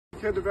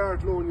came to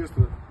Barrett Loan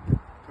yesterday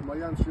to my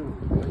aunt's funeral,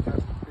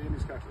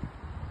 Amy's Catholic.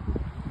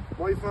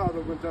 My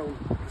father went down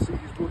to see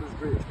his brother's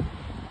grave,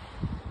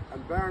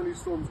 and Barney's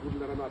sons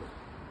wouldn't let him have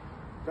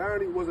it.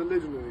 Barney was a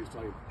legend in his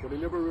time, but he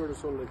never reared a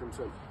son like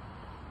himself.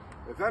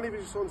 If any of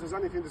his sons has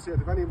anything to say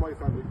to any of my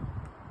family,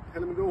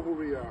 tell him know who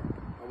we are,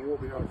 and we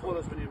won't be hard. Call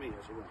us when you meet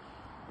us, you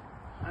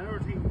will. Another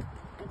thing,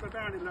 Uncle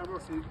Barney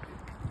Laversi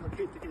is a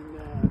kid in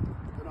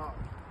the north,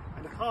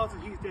 and the cause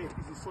of his death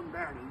is his son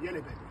Barney,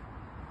 Yellowbelly.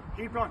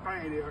 He brought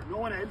Barney there, no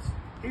one else.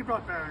 He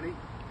brought Barney,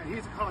 and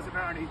he's the cause of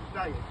Barney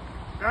dying.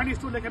 Barney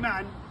stood like a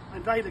man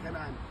and died like a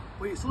man.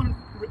 But his son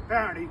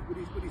Barney, with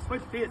his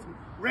 12 faiths,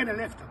 ran and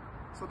left him.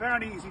 So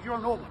Barney is you're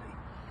nobody.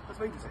 That's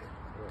what you say.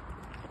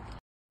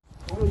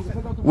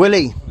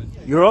 Willie,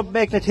 you're up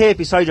making a tape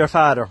beside your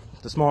father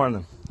this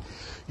morning.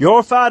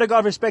 Your father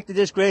got respect to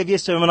this grave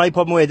yesterday when I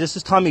put him away. This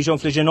is Tommy's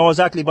youngsters, you know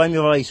exactly by my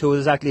voice who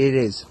exactly it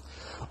is.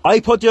 I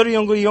put the other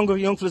younger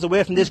youngsters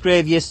away from this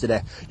grave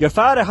yesterday. Your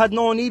father had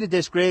no need of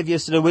this grave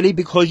yesterday, Willie,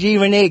 because ye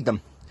reneged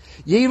them.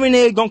 Ye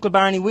reneged Uncle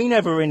Barney, we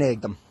never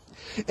reneged them.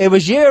 It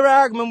was your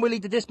argument, Willie,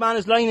 that this man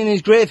is lying in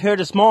his grave here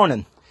this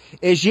morning.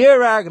 It's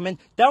your argument,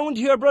 down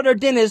to your brother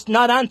Dennis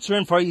not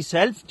answering for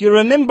himself. Do you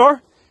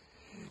remember?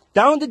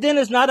 Down to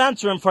Dennis not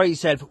answering for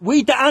himself.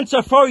 We to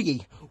answer for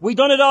ye. We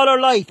done it all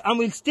our life, and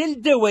we'll still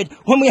do it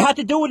when we had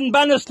to do it in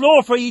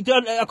Ballinasloe for you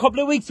a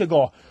couple of weeks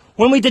ago.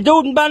 When we did do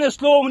it in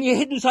Ballinasloe, when you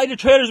hid inside the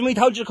trailers and we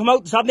told you to come out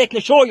and stop making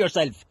a show of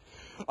yourself.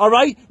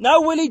 Alright?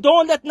 Now, Willie,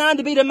 don't let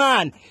Nanda be the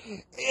man.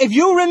 If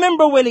you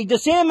remember, Willie, the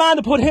same man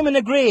that put him in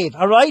a grave,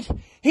 alright?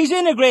 He's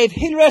in a grave,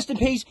 he'll rest in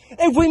peace.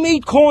 If we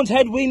meet Cone's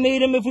head, we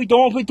meet him. If we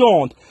don't, we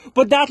don't.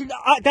 But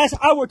that's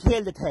our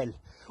tale to tell.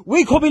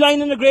 We could be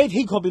lying in a grave,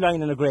 he could be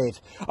lying in a grave.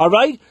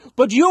 Alright?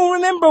 But you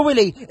remember,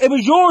 Willie, it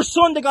was your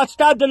son that got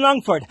stabbed in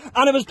Longford.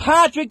 And it was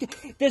Patrick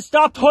that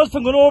stopped us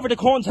from going over to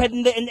Cone's head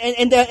in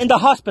the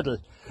hospital.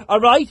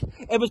 Alright?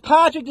 It was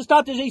Patrick that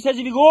stopped us. He says,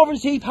 if you go over and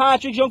see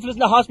Patrick's young fellas in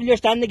the hospital, you're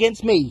standing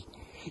against me.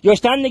 You're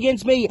standing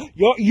against me.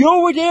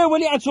 You were there,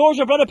 Willie, and so was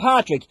your brother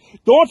Patrick.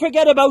 Don't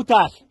forget about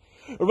that.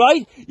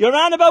 Right? You're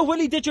on about,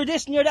 Willie, that you're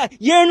this and you're that.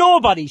 You're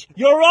nobodies.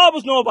 You're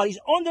always nobodies.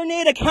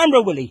 Underneath a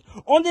camera, Willie.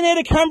 Underneath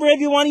a camera,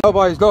 everyone. Oh,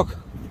 boys, look.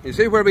 You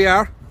see where we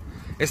are?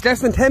 It's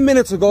less than 10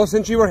 minutes ago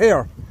since you were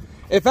here.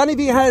 If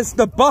anybody has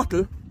the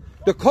bottle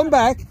to come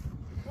back.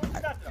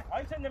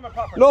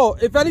 No,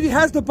 if anybody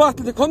has the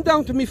bottle to come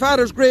down to my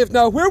father's grave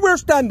now, where we're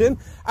standing,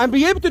 and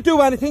be able to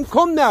do anything,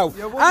 come now.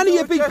 Any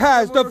of big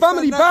cars, the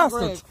family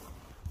bastards.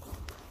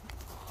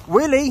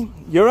 Willie,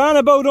 you're on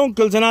about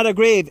uncles and at a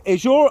grave.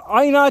 Is your,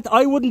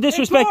 I wouldn't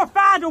disrespect. It's your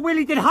father,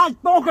 Willie, that has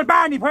Uncle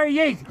Barney where he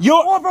is.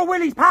 You're over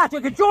Willie's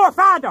Patrick, it's your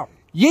father.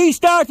 Ye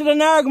started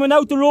an argument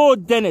out the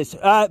road, Dennis,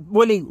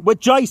 Willie, with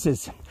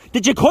Joyce's.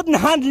 That you couldn't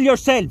handle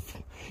yourself.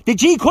 That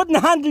ye couldn't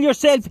handle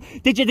yourself.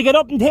 That you had to get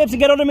up in tapes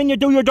and get other men to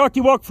do your dirty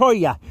work for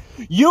you.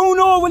 You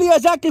know, Willie,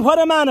 exactly what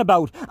I'm on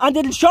about. And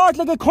it'll short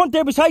like a cunt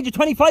there beside you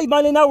 25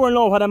 mile an hour and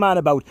know what I'm on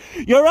about.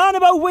 You're on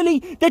about, Willie,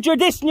 that you're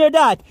this and you're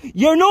that.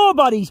 You're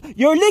nobodies.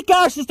 You're lick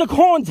arses to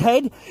Cone's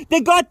head.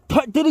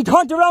 That he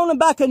turned around and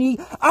back on ye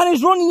and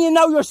is running you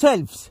now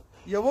yourselves.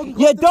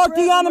 You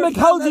dirty animal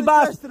cowsy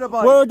bastard. We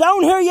were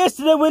down here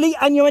yesterday, Willie,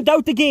 and you went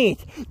out the gate.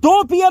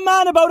 Don't be a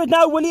man about it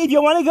now, Willie. If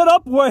you want to get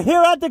up, we're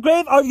here at the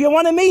grave, or if you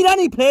want to meet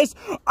any place,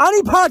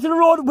 any part of the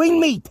road, we'll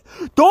meet.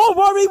 Don't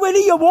worry,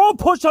 Willie, you won't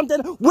push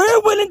something.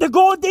 We're willing to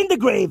go in the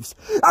graves.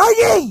 Are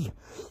ye?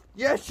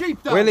 Yeah,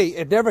 sheepdog. Willie,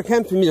 it never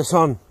came to me, your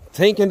son,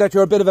 thinking that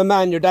you're a bit of a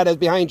man, your dad is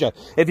behind you.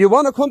 If you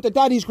want to come to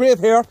Daddy's grave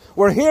here,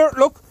 we're here,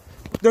 look.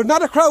 There's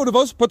not a crowd of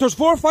us, but there's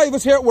 4 or 5 of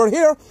us here. We're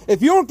here.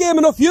 If you're game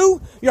enough,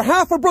 your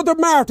half of brother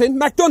Martin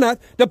McDonough,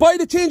 the boy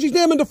that changed his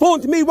name on the phone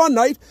to me one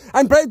night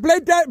and blame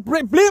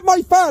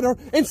my father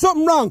in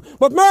something wrong.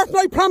 But Martin,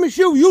 I promise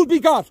you, you'll be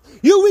got.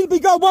 You will be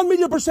got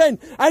 1,000,000%.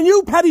 And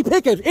you, Paddy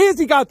Pickett,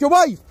 easy got your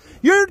wife.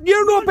 You're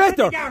no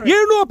better.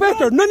 You're no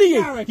better. None of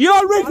you. You're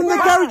all right from the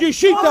garage, you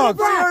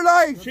sheepdogs.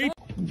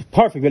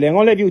 Perfect, Willie. I'm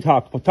going to let you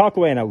talk. But talk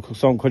away now,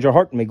 son, because you're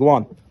hurting me. Go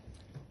on.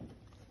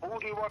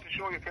 Do you want to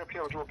show your fair play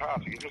with your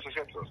party? You just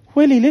accept us.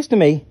 Willie, listen to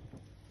me.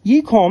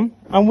 Ye come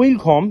and we'll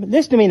come.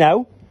 Listen to me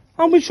now.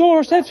 And we'll show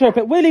ourselves fair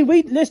play. Willie,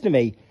 listen to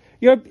me.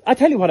 I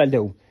tell you what I'll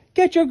do.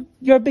 Get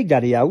your big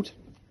daddy out,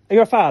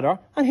 your father,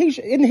 and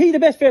isn't he the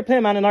best fair play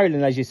man in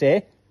Ireland, as you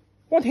say?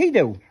 What'd he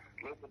do?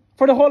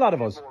 For the whole lot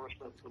of us.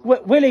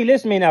 Willie,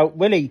 listen to me now.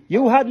 Willie,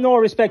 you had no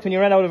respect when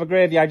you ran out of a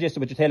graveyard yesterday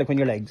with your tail between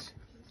your legs.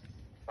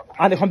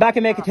 And they come back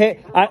and make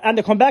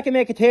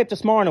a tape.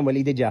 This morning,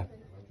 Willie, did you?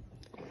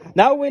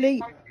 Now,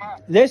 Willie,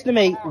 listen to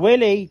me.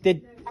 Willie,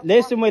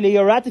 Willie,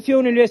 you're at the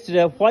funeral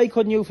yesterday. Why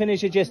couldn't you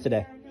finish it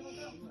yesterday?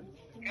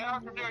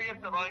 Guards were there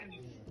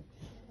yesterday.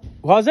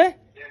 Was it?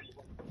 Yes.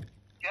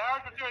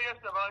 Guards were there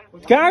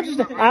yesterday. Guards was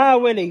there.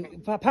 Willie,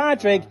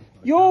 Patrick,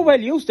 you're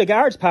well used to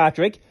guards,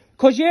 Patrick.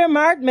 Because your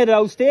Martin made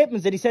those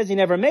statements that he says he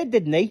never made,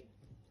 didn't he?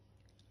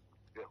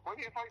 Yeah. Why are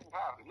you fighting,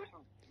 Patrick?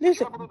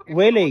 Listen,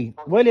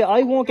 Willie,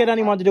 I won't get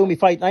anyone to do me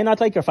fighting. I'm not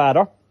like your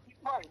father.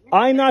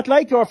 I'm not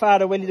like your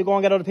father, Willie, to go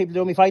and get other people to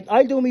do me fighting.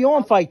 I'll do my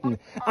own fighting.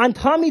 And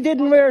Tommy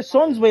didn't rear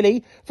sons,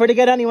 Willie, for to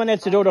get anyone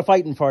else to do the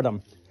fighting for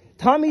them.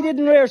 Tommy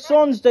didn't rear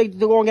sons to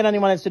go and get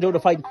anyone else to do the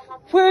fighting.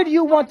 Where do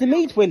you want to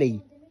meet,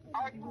 Willie?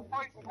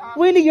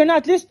 Willie, you're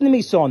not listening to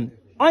me, son.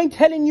 I'm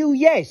telling you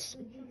yes.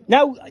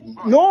 Now,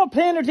 no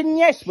plainer than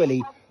yes,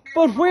 Willie.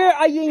 But where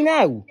are you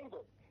now?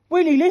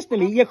 Willie, listen to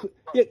me.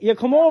 You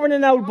come over in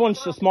an old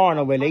bunch this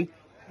morning, Willie.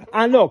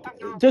 And look,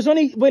 there's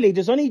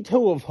only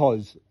two of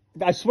us.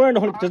 I swear in the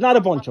holy, there's not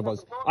a bunch of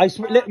us.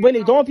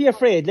 Willie, don't be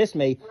afraid, listen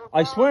to me.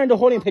 I swear in the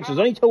holy picture, there's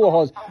only two of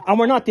us, and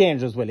we're not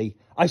dangerous, Willie.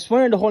 I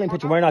swear in the holy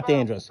picture, we're not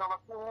dangerous.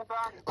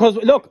 Because,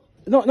 look,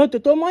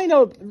 don't mind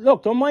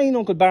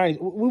Uncle Barney.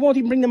 We won't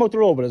even bring them out the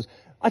road with us.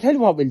 I'll tell you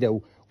what we'll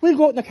do. We'll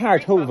go out in the car,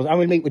 two of us, and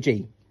we'll meet with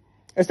G.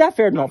 Is that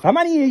fair enough? How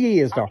many of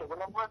you is there?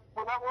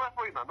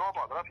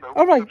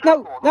 Alright,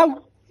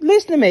 now,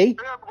 listen to me.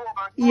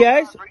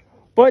 Yes,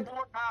 but...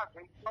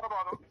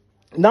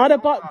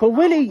 But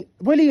Willie,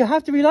 you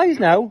have to realise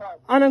now,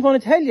 and I'm going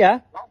to tell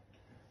you,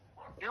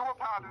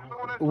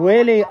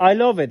 Willie, I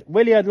love it.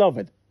 Willie, I'd love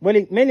it.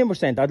 Willie,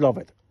 1,000,000%, I'd love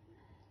it.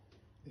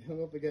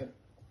 Hung up again.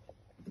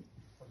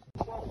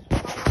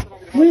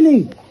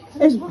 Willie,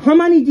 how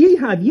many do you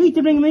have? You need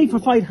to ring me for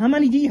fight. How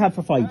many do you have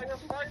for fight?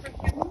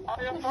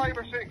 I have 5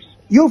 or 6.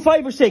 You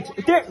 5 or 6.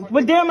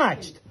 They're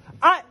matched.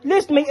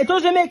 Listen to me, it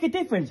doesn't make a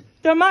difference.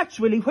 They're matched,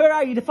 Willie. Where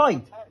are you to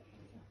fight?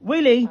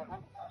 Willie,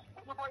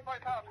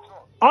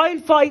 I'll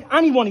fight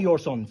any one of your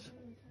sons.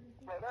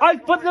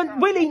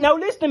 Willie, now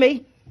listen to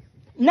me.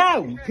 Now,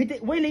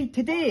 Willie,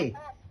 today.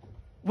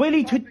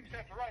 Willie,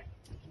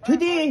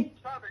 today.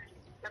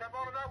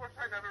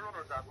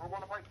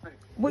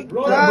 Willie,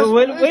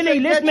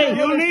 listen to me.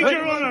 You need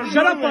your runner.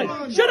 Shut up,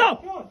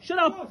 boy. Shut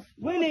up.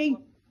 Willie,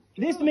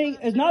 listen to me.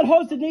 It's not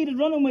us that needed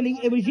running, Willie.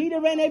 It was you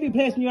that ran every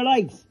place in your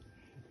lives.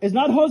 It's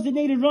not us that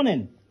needed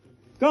running.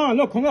 Go on,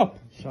 look, hung up.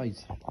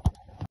 Shite.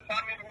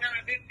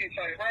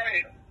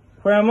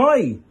 Where am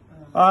I?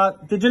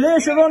 Did you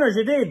lace your runners?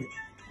 You did.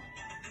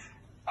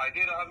 I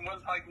did. I haven't well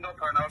tightened up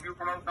here now. If you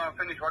come out now and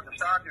finish what the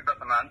start you've got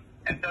the man,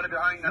 instead of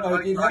behind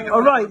that.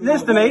 All right,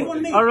 listen to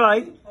me. All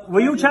right.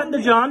 Were you chatting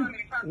to John?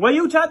 Were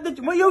you chat?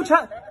 Right.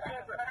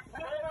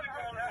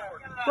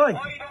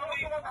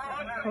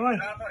 All right.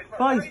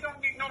 Bye.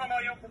 None of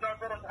my uncles or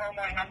brothers are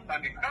my hand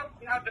standing.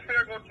 You have the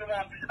fair goods you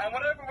want, and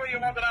whatever way you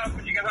want it out,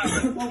 you can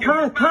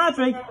have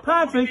it.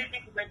 Patrick.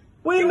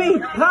 Wait a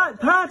minute,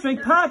 Patrick.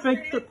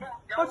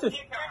 What's this?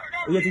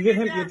 You have to give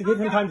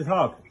him time to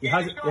talk. He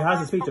has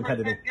a speech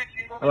impediment.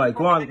 All right,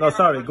 go on. No,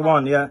 sorry, go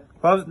on. Yeah.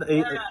 Where's Joe?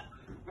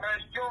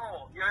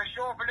 You're a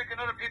show for licking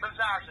other people's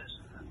asses.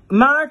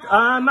 Mark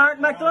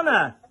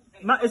McDonough.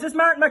 Is this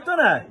Mark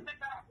McDonough?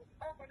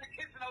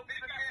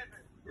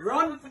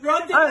 Run the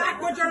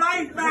back with your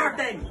life,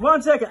 Martin.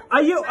 1 second.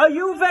 Are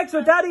you vexed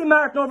with Daddy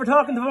Martin over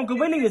talking to Uncle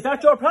Willie? Is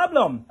that your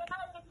problem?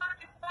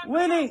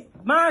 Willie,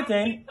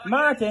 Martin,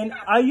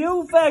 are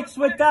you vexed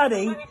with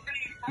Daddy?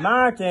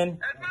 Martin.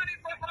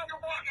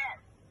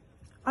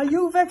 Are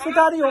you vexed with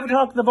Daddy over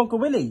talking to Uncle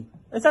Willie?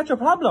 Is that your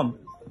problem?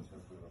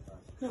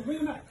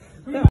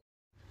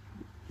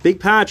 Big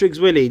Patrick's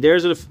Willie,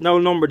 there's no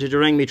number to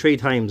ring me 3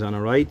 times on,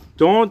 alright?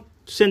 Don't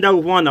send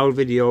out one old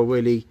video,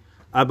 Willie,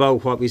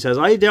 about what we says.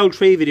 I did out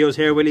 3 videos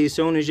here, Willie, as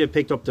soon as you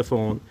picked up the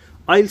phone.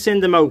 I'll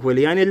send them out,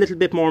 Willie. I'm a little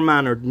bit more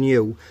mannered than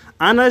you.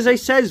 And as I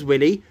says,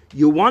 Willie,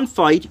 you want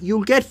fight,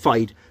 you'll get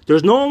fight.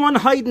 There's no one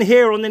hiding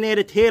here underneath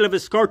the tail of a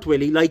skirt,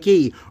 Willie, like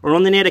ye, or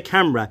underneath a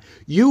camera.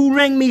 You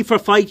ring me for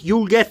fight,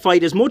 you'll get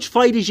fight. As much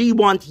fight as ye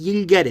want,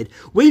 you'll get it.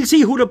 We'll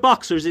see who the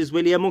boxers is,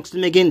 Willie, amongst the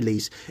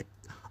McGinleys.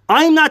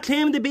 I'm not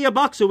claiming to be a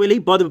boxer, Willie,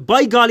 but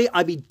by golly,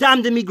 I'd be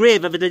damned in me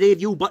grave if the day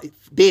you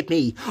bait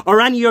me.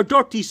 Or any of your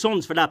dirty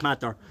sons, for that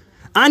matter.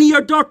 Any of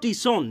your dirty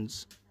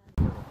sons.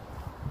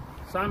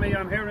 Sammy,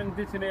 I'm here in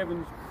Ditchin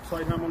Evans,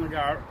 side home on the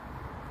gar.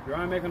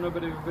 You're making a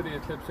bit of a video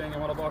clip saying you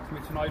want to box me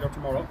tonight or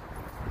tomorrow.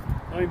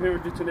 I'm here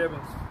in Ditchin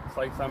Evans,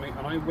 side Sammy,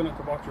 and I'm willing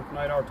to box you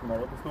tonight or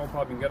tomorrow. There's no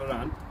problem, get it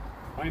on.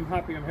 I'm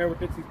happy, I'm here with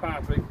Ditchy's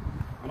Patrick,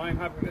 and I'm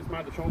happy with this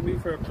man to show me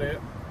fair play.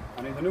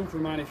 And he's a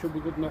neutral man, he should be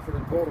good enough for the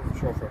both of us to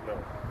show fair play.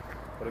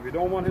 But if you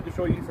don't want him to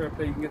show you fair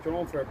play, you can get your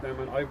own fair play,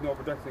 man. I've no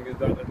protection against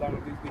that as long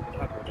as these people are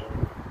happy with it.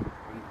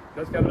 And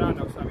let's get it on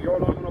now, Sammy. You're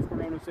long enough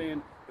going around and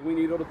saying that we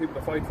need other people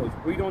to fight for us.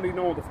 We don't need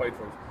no one to fight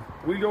for us.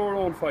 We do our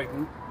own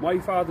fighting. My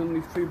father and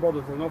these 3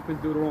 brothers have enough to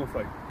do their own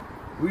fight.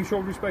 We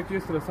showed respect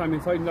yesterday, Sammy,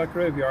 inside in that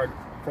graveyard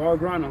for our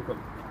granduncle,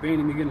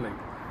 Bainey McGinley,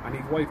 and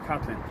his wife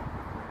Kathleen.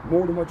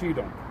 More than what you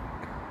done.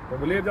 But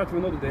we'll leave that to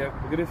another day.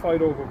 We'll get this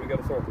fight over, we'll get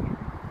it sorted.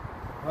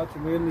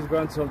 Patrick, me and his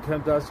grandson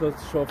came to ask us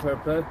to show fair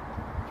play.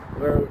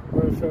 We're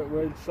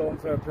showing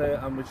fair play,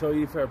 and we'll show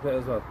you fair play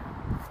as well.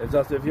 It's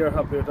just if you're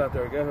happy with that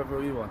there, get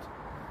whoever you want.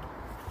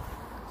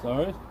 It's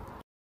alright?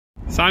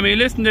 Sammy,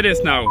 listen to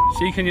this now.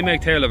 See, can you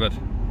make tail of it?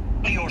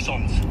 Your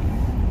sons.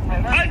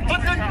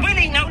 But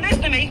Willie, now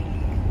listen to me.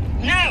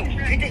 Now,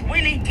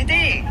 Willie,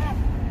 today.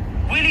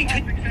 Willie,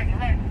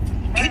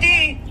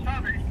 today.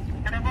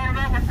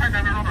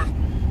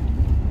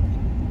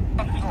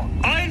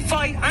 I'll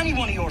fight any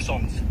one of your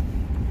sons.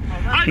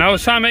 Now,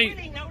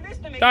 Sammy,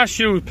 that's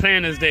you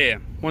plain as day.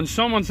 When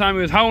someone,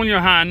 Sammy, is holding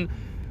your hand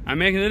and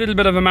making a little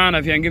bit of a man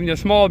of you and giving you a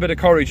small bit of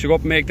courage to go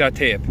up and make that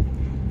tape.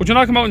 Would you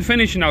not come out and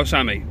finish it now,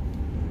 Sammy?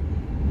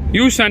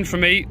 You sent for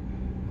me.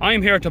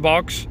 I'm here to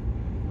box.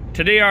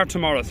 Today or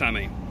tomorrow,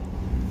 Sammy.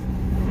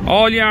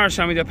 All you are,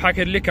 Sammy, the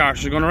packet lick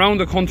arses going around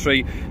the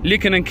country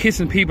licking and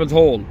kissing people's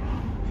hole.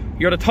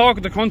 You're the talk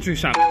of the country,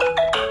 Sammy.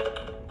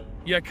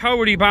 You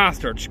cowardly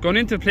bastards going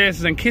into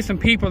places and kissing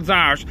people's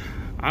arse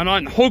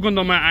and hugging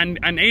them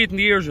and eating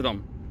the ears of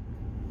them.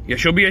 You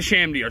should be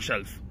ashamed of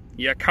yourself.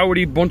 You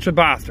cowardly bunch of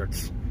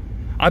bastards.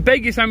 I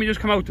beg you, Sammy, just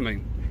come out to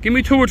me. Give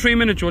me 2 or 3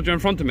 minutes with you in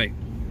front of me.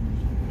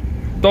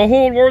 The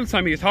whole world,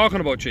 Sammy, is talking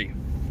about you.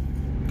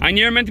 And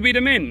you're meant to be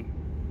the men.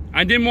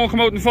 And then won't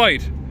come out and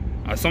fight.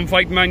 As some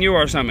fighting man you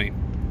are, Sammy.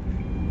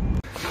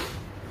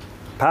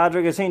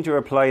 Patrick, I seen your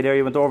reply there.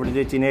 You went over to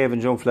Ditty Nave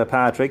and jumped for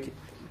Patrick.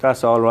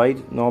 That's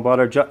alright. No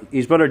bother.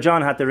 His brother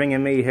John had to ring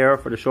in me here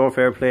for the show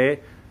fair play.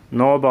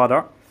 No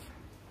bother.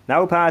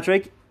 Now,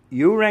 Patrick,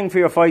 you rang for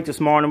your fight this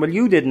morning. Well,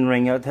 you didn't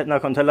ring. I'm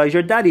not going to tell lies.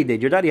 Your daddy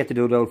did. Your daddy had to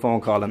do the old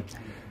phone calling.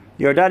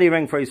 Your daddy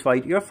rang for his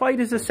fight. Your fight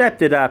is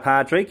accepted,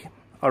 Patrick.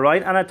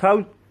 Alright? And I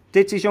told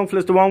Ditsy's young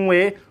fellas the one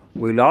way.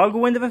 We'll all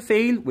go into the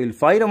field. We'll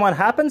fight. And what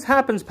happens,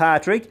 happens,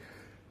 Patrick.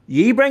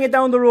 Ye bring it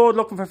down the road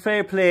looking for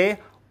fair play.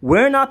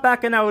 We're not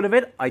backing out of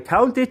it. I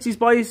told Ditsy's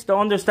boys the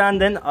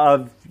understanding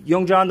of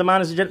young John, the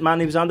man, is a gentleman.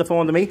 He was on the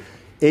phone to me.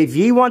 If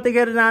ye want to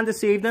get it on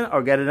this evening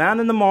or get it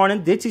on in the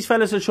morning, Ditsy's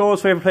fellas will show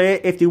us fair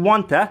play if they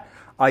want to.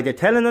 I'd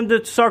telling them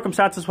the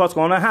circumstances, what's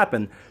going to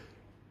happen.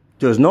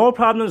 There's no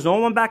problems, no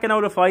one backing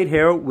out of fight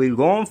here. We'll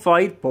go and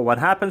fight, but what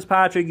happens,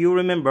 Patrick, you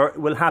remember,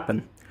 will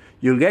happen.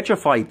 You'll get your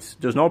fights.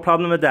 There's no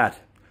problem with that.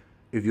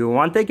 If you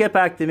want to get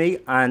back to me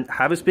and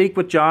have a speak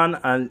with John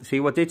and see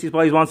what Ditsy's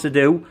boys wants to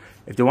do,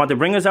 if they want to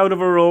bring us out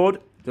of a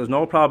road, there's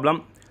no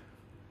problem.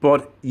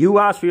 But you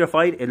ask for your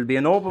fight, it'll be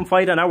an open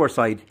fight on our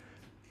side.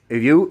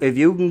 If you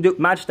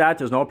can match that,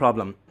 there's no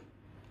problem.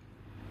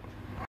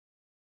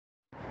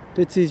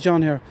 Ditsy's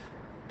John here.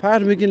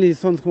 Part of McGinley's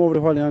sons come over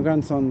to Holly, our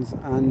grandsons,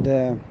 and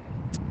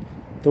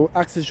the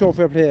Axel show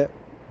fair play.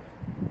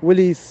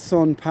 Willie's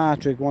son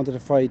Patrick wanted to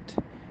fight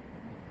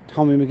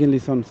Tommy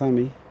McGinley's son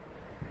Sammy.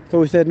 So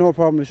we said no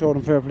problem, we showed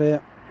him fair play.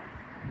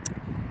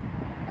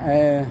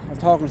 I was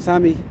talking to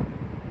Sammy,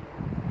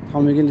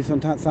 Tommy McGinley's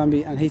son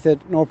Sammy, and he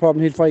said no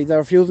problem, he'll fight. They're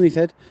refusing, he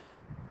said,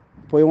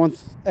 but he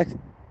wants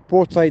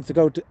both sides to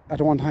go at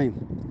one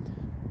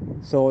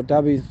time. So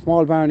that'll be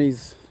small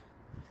Barney's,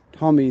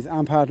 Tommy's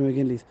and Patrick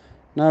McGinley's.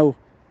 Now,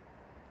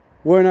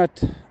 we're not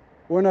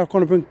going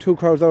to bring 2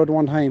 crowds out at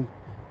one time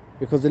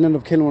because they'll end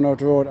up killing one out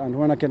the road, and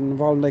we're not getting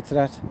involved in like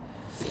that.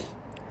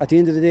 At the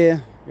end of the day,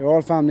 you're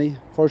all family,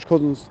 first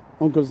cousins,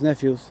 uncles,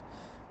 nephews.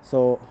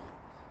 So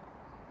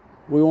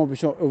we won't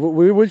be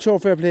we will show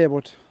fair play,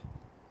 but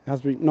it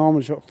has to be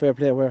normal fair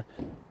play where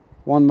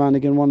one man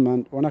against one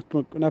man. We're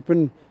not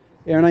bringing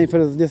Air 9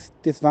 fellas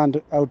this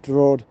van out the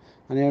road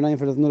and Air 9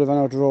 fellas another van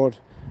out the road.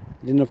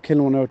 They end up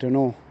killing one out there,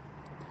 no.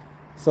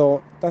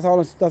 So that's all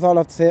I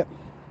have to say.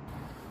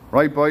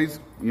 Right, boys,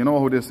 you know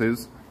who this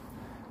is.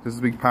 This is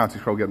a big party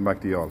crowd getting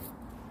back to y'all.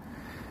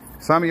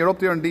 Sammy, you're up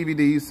there on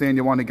DVDs saying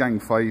you want a gang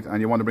fight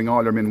and you want to bring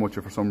all your men with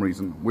you for some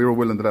reason. We were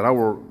willing to let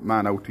our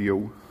man out to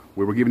you.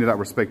 We were giving you that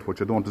respect,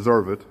 which you don't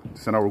deserve it,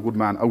 to send our good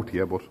man out to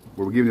you, but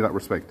we were giving you that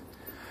respect.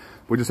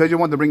 But you said you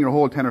want to bring your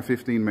whole 10 or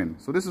 15 men.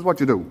 So this is what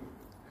you do.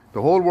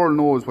 The whole world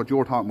knows what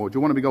you're talking about. You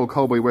want to be a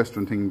cowboy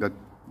western thing that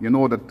you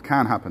know that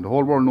can happen. The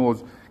whole world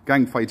knows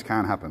gang fights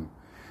can happen.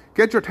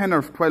 Get your 10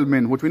 or 12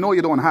 men, which we know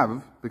you don't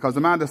have, because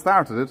the man that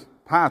started it,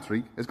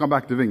 Patrick, has gone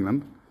back to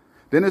England.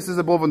 Dennis is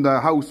above in the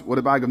house with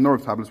a bag of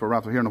nerve tablets for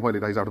Raptor here in a while.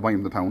 He's out to buy him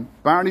in the town.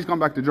 Barney's gone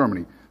back to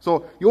Germany.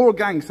 So your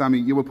gang, Sammy,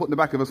 you will put in the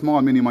back of a small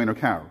mini minor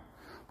car.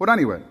 But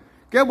anyway,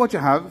 get what you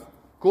have.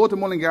 Go to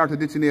Mullingar to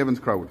Ditchy Naven's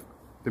crowd.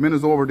 The men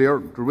is over there.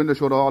 The window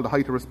showed all the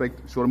height of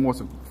respect, showed the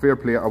most fair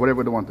play or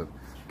whatever they wanted.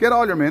 Get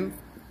all your men.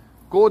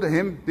 Go to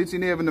him. Ditchy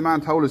Naven, the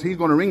man told us he's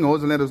going to ring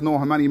us and let us know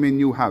how many men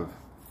you have.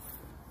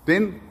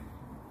 Then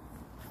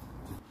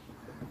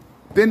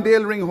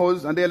they'll ring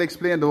us and they'll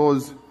explain to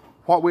us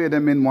what way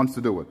them men wants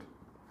to do it.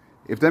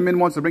 If them men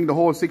wants to bring the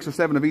whole 6 or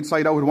 7 of each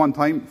side out at one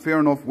time, fair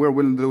enough, we're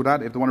willing to do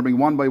that. If they want to bring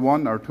 1 by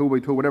 1 or 2 by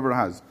 2, whatever it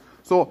has.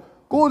 So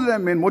go to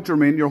them men, with your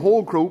men, your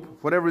whole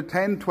group, whatever,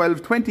 10,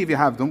 12, 20 if you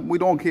have them. We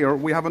don't care.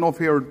 We have enough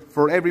here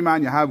for every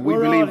man you have.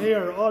 We're all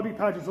here. All big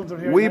Patrick sons are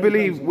here. We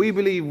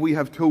believe we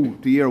have 2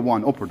 to year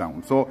 1, up or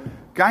down. So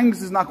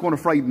gangs is not going to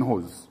frighten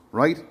us,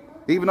 right?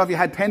 Even if you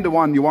had 10 to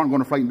 1, you weren't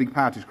going to frighten big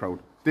Patrick's crowd.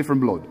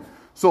 Different blood.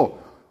 So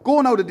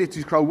go now to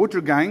Ditchy's crowd with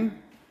your gang.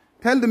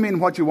 Tell the men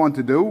what you want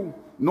to do.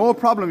 No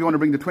problem if you want to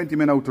bring the 20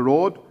 men out the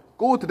road.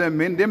 Go to them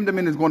men. The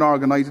men is going to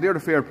organise. They're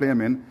the fair play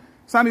men.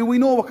 Sammy, we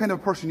know what kind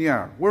of person you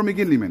are. We're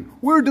McGinley men.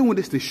 We're doing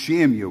this to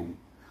shame you.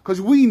 Because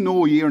we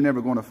know you're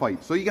never going to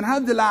fight. So you can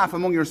have the laugh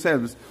among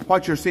yourselves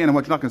what you're saying and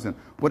what you're not going to say.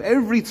 But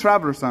every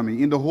traveller,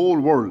 Sammy, in the whole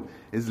world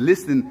is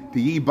listening to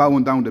ye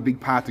bowing down to big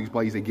Patrick's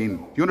boys again.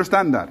 Do you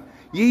understand that?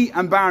 Ye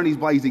and Barney's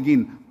boys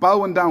again,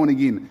 bowing down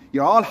again.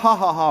 You're all ha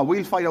ha ha,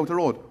 we'll fight out the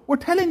road. We're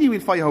telling you we'll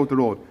fight out the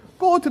road.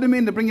 Go to the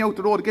men to bring you out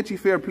the road to get you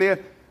fair play.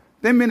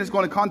 Them men is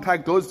going to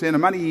contact us saying how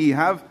many ye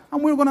have,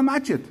 and we're going to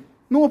match it.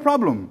 No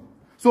problem.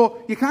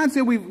 So you can't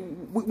say we've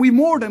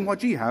more than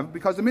what ye have,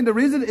 because the men there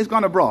is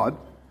gone abroad.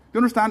 You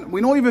understand?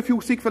 We know you have a few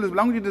sick fellas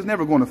belonging to you that's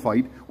never going to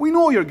fight. We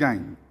know your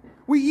gang.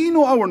 Ye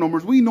know our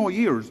numbers, we know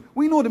yours.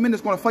 We know the men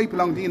that's going to fight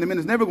belong to you and the men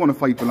that's never going to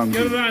fight belong to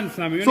you. Get it on,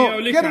 Sammy.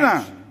 So, get it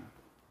on.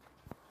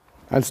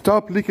 And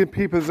stop licking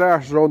people's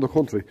arse around the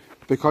country,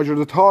 because you're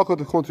the talk of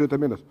the country at the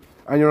minute.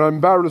 And you're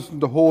embarrassing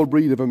the whole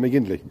breed of a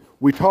McGinley.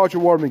 We thought you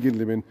were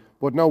McGinley men,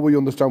 but now we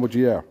understand what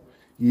you are.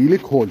 Ye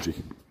lick holy.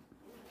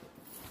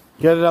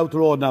 Get it out the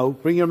road now.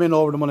 Bring your men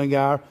over to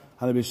Mullingar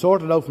and it'll be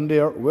sorted out from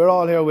there. We're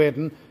all here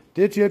waiting.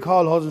 Ditchell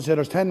call Huz and say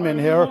there's 10 men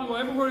here.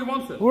 Wherever he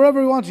wants it.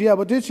 Wherever he wants it, yeah,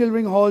 but Ditchell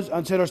ring Huz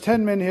and say there's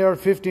 10 men here,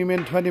 15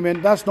 men, 20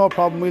 men. That's no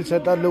problem. We'll say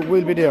that, look,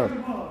 we'll be there.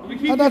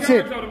 And that's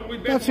it.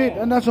 That's it.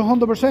 And that's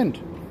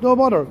 100%. No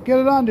bother. Get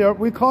it on there.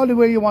 We call you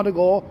where you want to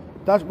go.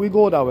 We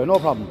go that way. No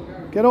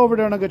problem. Get over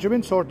there and get your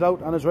men sorted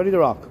out and it's ready to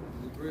rock.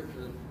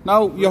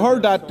 Now, you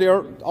heard that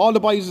there. All the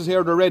boys is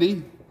here. They're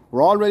ready.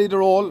 We're all ready to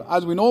roll.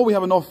 As we know, we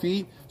have enough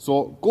fee.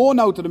 So go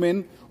now to the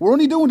men. We're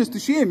only doing this to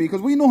shame you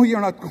because we know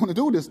you're not going to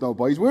do this now,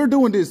 boys. We're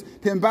doing this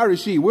to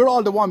embarrass you. We're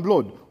all the one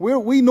blood.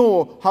 We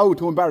know how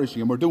to embarrass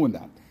you and we're doing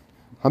that.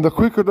 And the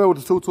quicker now it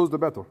suits us, the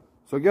better.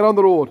 So get on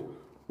the road.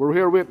 We're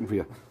here waiting for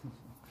you.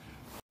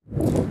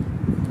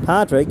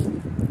 Patrick,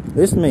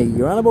 listen to me.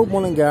 You're on about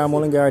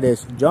Mullingar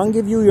this. John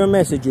give you your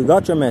message. You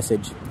got your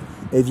message.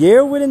 If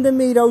you're willing to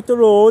meet out the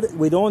road,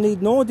 we don't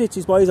need no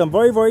ditches, boys. I'm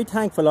very, very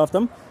thankful of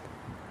them.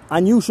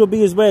 And you should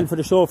be as well for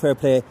the show fair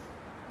play.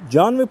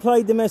 John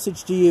replied the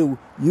message to you.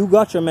 You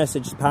got your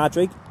message,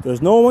 Patrick.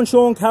 There's no one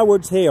showing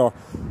cowards here.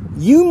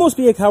 You must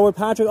be a coward,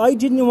 Patrick. I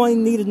genuinely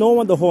needed no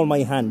one to hold my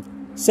hand.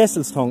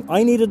 Cecil's tongue.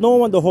 I needed no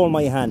one to hold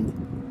my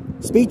hand.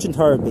 Speech and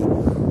therapy.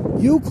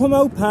 You come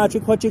out,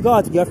 Patrick, what you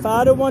got. Your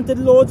father wanted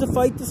loads of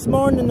fight this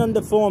morning on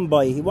the phone,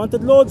 boy. He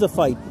wanted loads of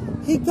fight.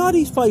 He got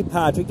his fight,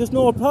 Patrick. There's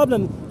no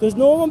problem. There's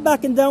no one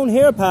backing down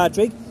here,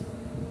 Patrick.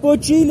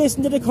 But ye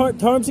listen to the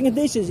terms and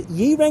conditions.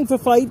 Ye rang for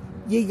fight.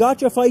 You got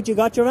your fight. You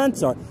got your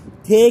answer.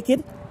 Take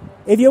it.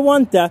 If you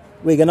want that,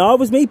 we can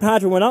always meet,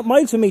 Patrick. We're not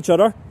miles from each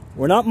other.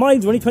 We're not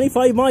miles, we're only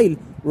 25 miles.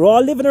 We're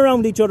all living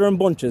around each other in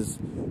bunches.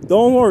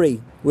 Don't worry.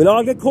 We'll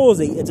all get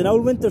cosy. It's an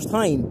old winter's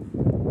time.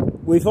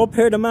 We've up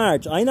here to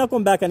March. I'm not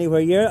going back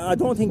anywhere here. I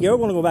don't think you're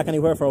going to go back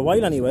anywhere for a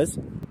while anyways.